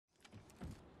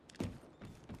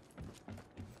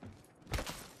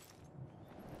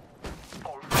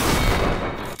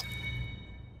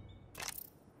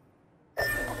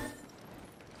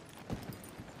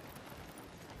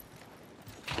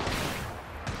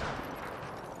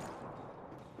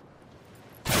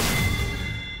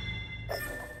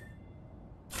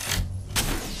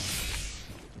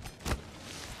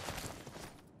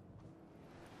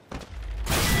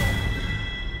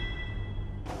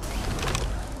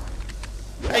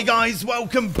Hey guys,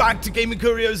 welcome back to Gaming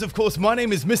Curios. Of course, my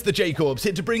name is Mr. Jacobs,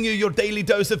 here to bring you your daily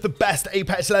dose of the best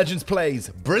Apex Legends plays.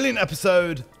 Brilliant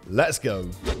episode, let's go.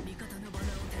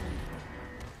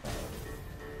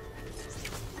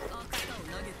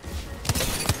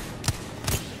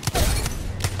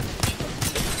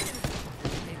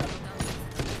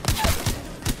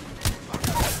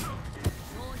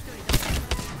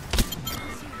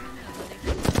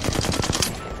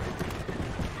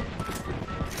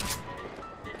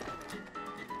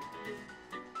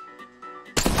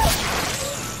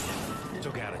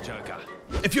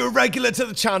 If you're a regular to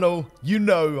the channel, you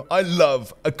know I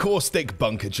love a caustic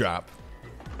bunker trap.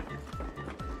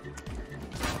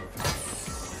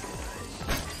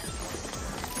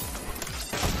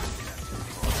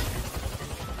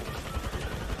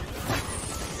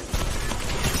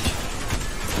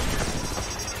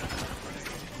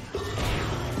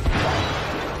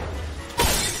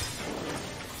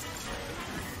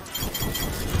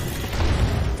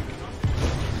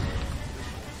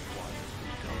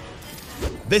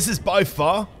 This is by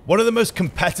far one of the most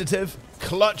competitive,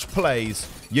 clutch plays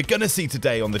you're gonna see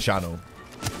today on the channel.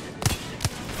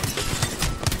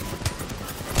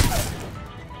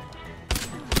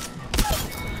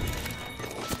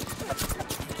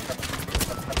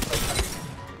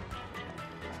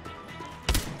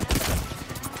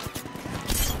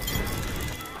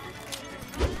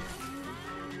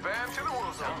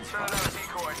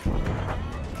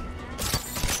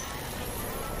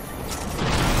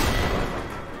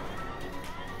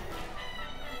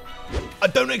 I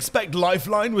don't expect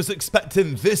Lifeline was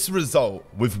expecting this result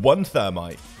with one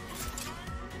thermite.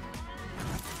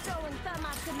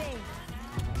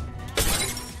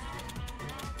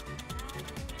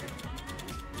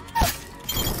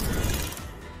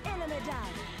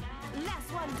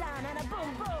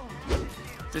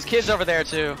 There's kids over there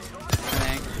too.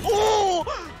 Oh!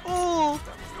 Oh!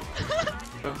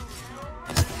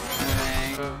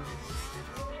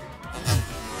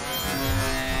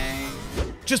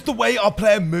 Just the way our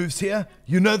player moves here,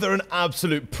 you know they're an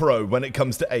absolute pro when it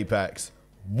comes to Apex.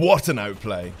 What an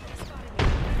outplay.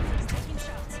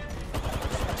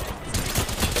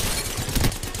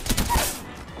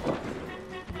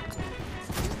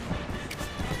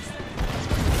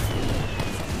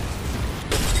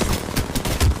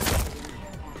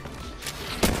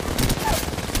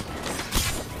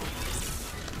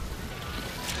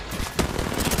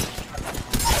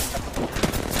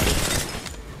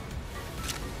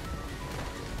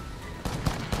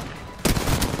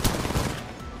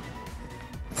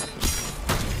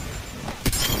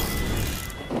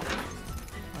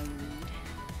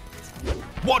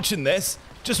 Watching this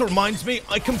just reminds me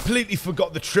I completely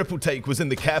forgot the triple take was in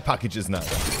the care packages now.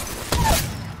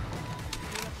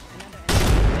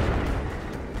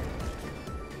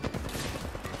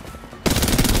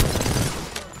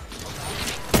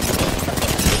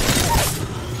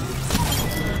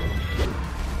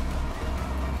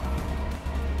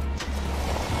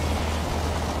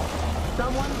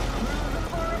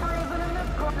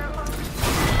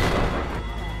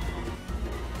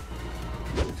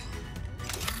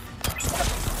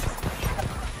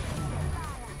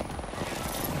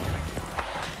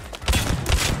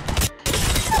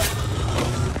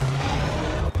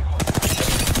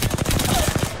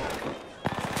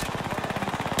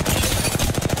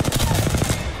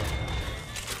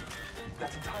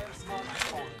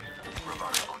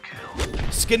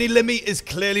 SkinnyLimmy is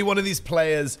clearly one of these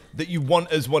players that you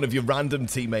want as one of your random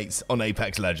teammates on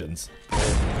Apex Legends.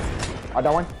 I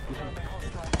got one.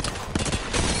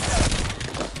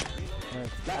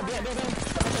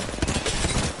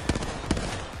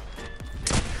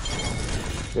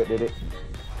 Did it.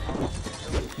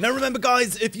 Now remember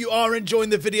guys, if you are enjoying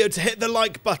the video, to hit the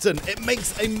like button. It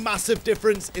makes a massive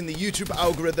difference in the YouTube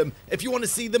algorithm. If you want to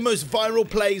see the most viral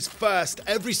plays first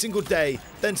every single day,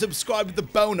 then subscribe with the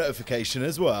bell notification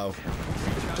as well.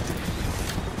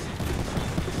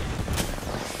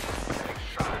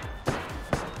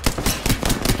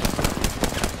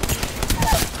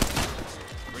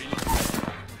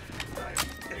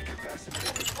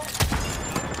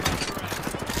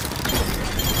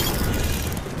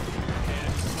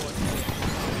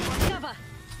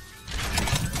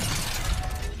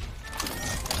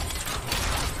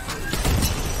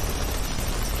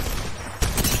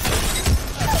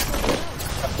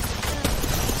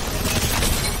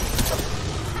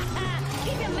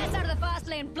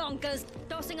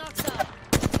 Dosing Oxa.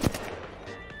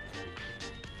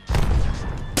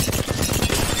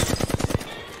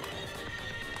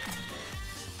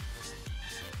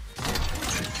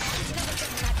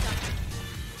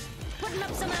 Putting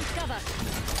up some amp cover.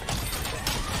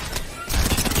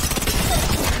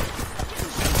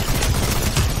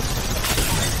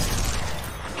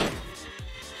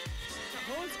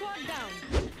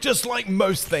 Just like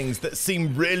most things that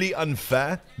seem really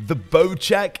unfair, the bow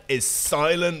check is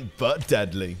silent but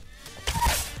deadly.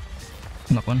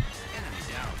 Knock one.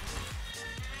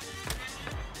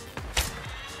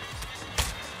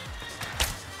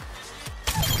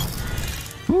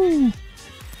 Woo!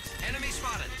 Enemy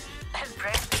spotted.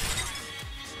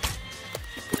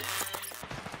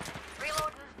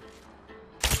 Reloading.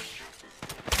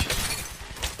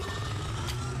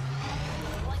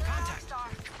 Contact.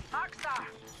 Mark star.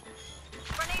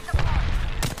 Grenade deployed.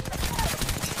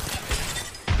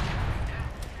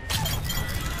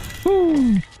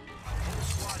 Woo!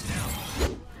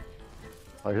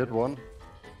 I hit one.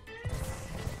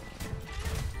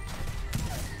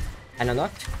 Einer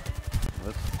knockt.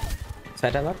 Yes.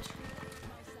 Zweiter knockt.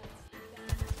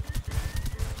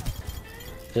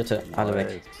 Dritte, alle weg.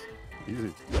 Nice.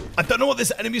 Easy. I don't know what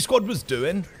this enemy squad was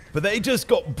doing, but they just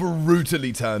got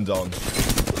brutally turned on.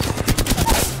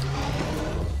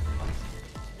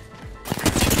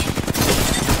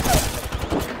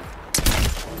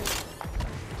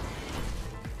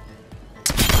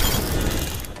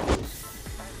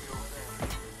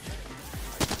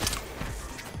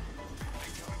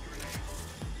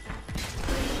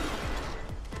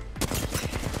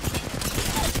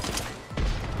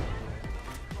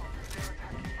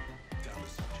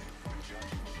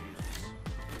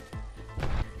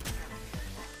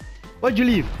 Why'd you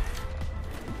leave?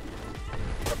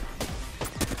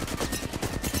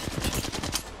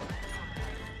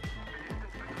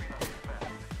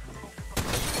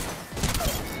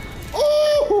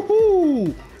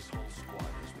 Oh!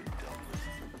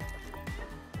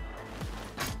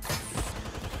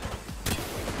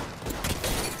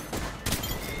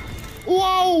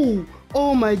 Wow!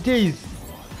 Oh my days!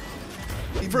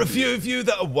 For a few of you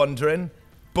that are wondering,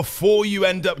 before you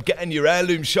end up getting your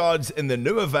heirloom shards in the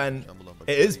new event,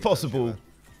 it is possible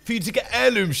for you to get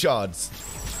heirloom shards.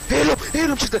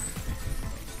 Heirloom çıktı.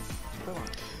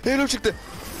 Heirloom çıktı.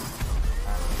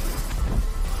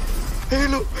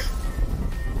 Heirloom.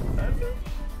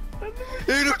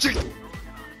 Heirloom çıktı.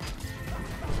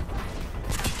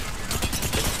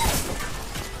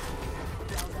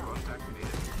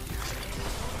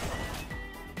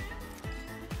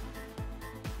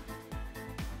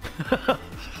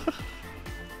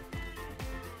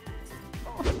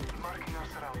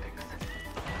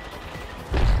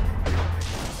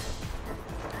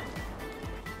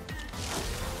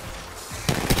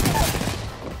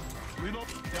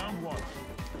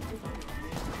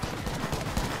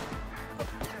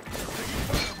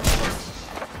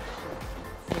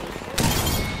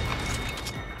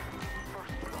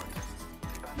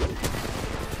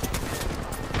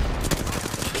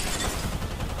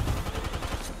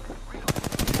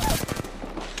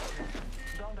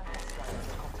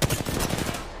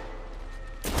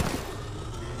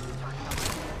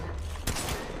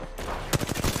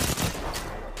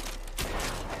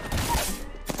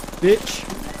 Bitch.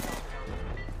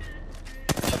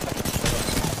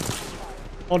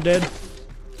 All dead.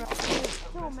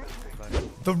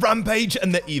 The Rampage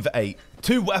and the Eva 8.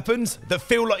 Two weapons that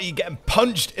feel like you're getting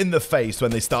punched in the face when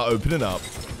they start opening up.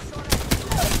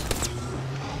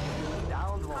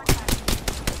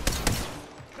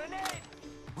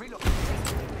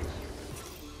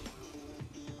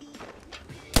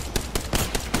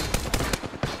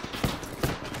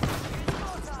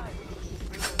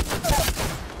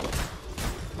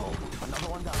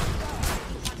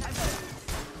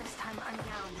 This time I'm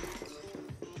down.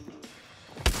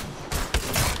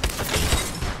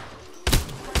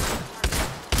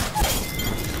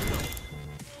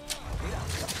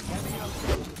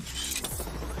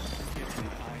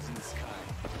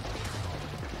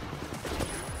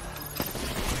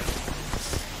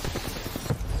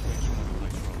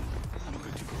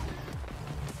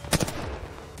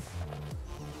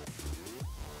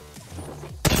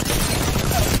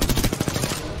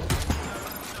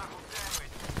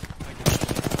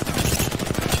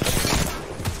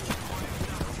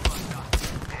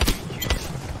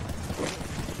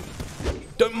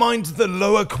 Don't mind the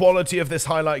lower quality of this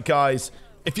highlight, guys.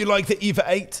 If you like the Eva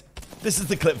 8, this is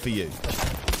the clip for you.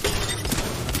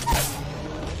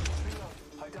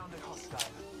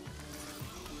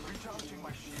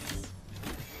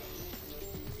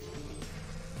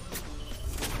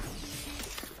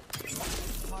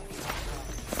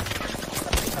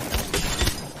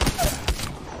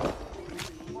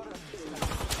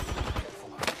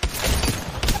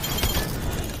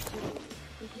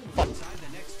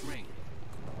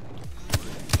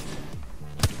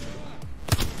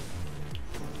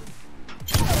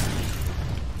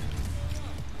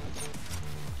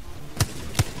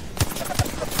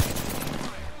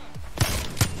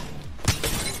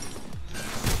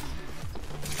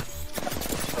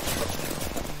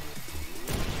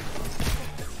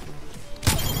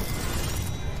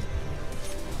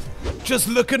 Just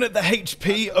looking at the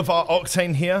HP of our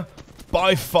Octane here,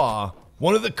 by far,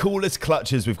 one of the coolest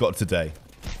clutches we've got today.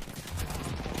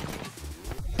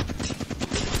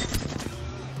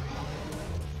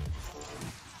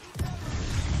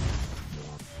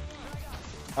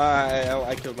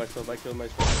 I killed myself.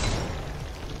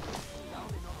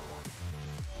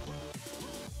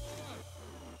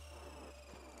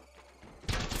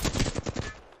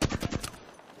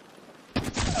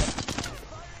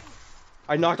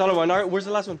 I knocked all of one. Where's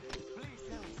the last one?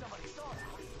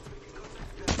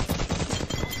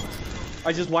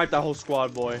 I just wiped that whole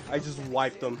squad, boy. I just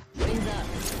wiped them. Wings up.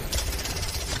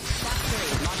 Box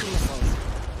 3, launching missiles.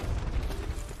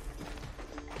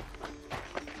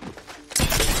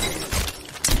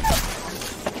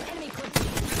 Enemy quick.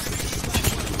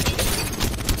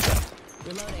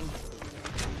 Reloading.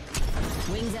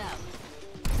 Wings out.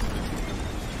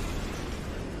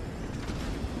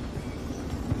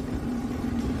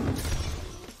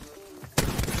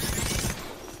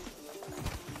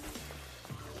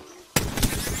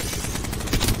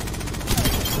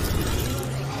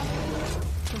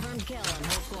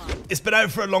 It's been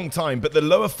out for a long time, but the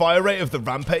lower fire rate of the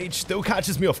Rampage still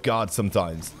catches me off guard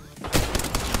sometimes.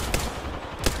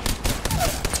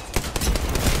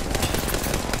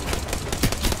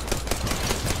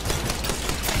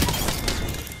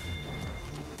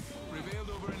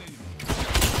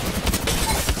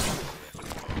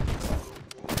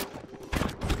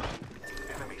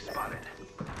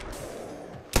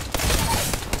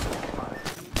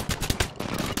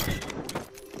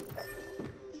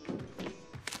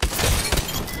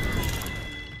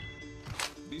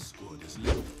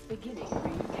 Beginning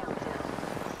ring countdown.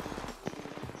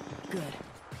 Good.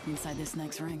 Inside this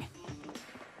next ring.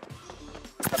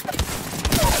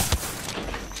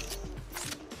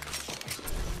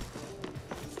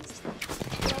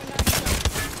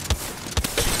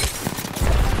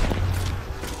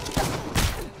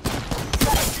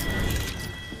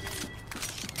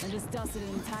 I just dusted an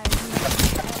entire team.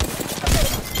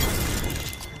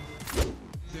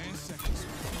 10 seconds.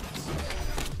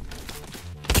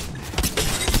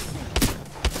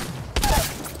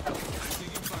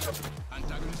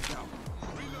 Antagonist down.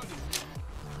 Reloading.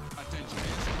 Attention.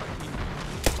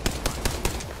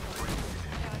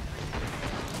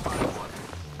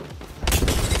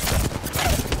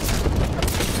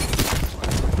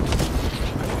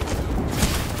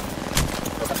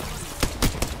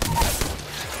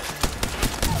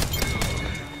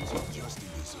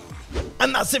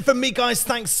 And that's it from me, guys.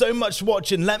 Thanks so much for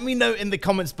watching. Let me know in the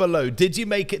comments below, did you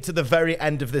make it to the very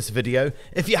end of this video?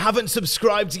 If you haven't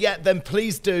subscribed yet, then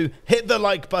please do. Hit the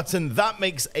like button. That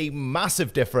makes a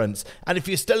massive difference. And if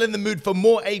you're still in the mood for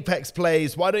more Apex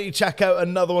plays, why don't you check out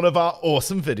another one of our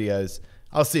awesome videos?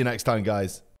 I'll see you next time,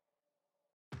 guys.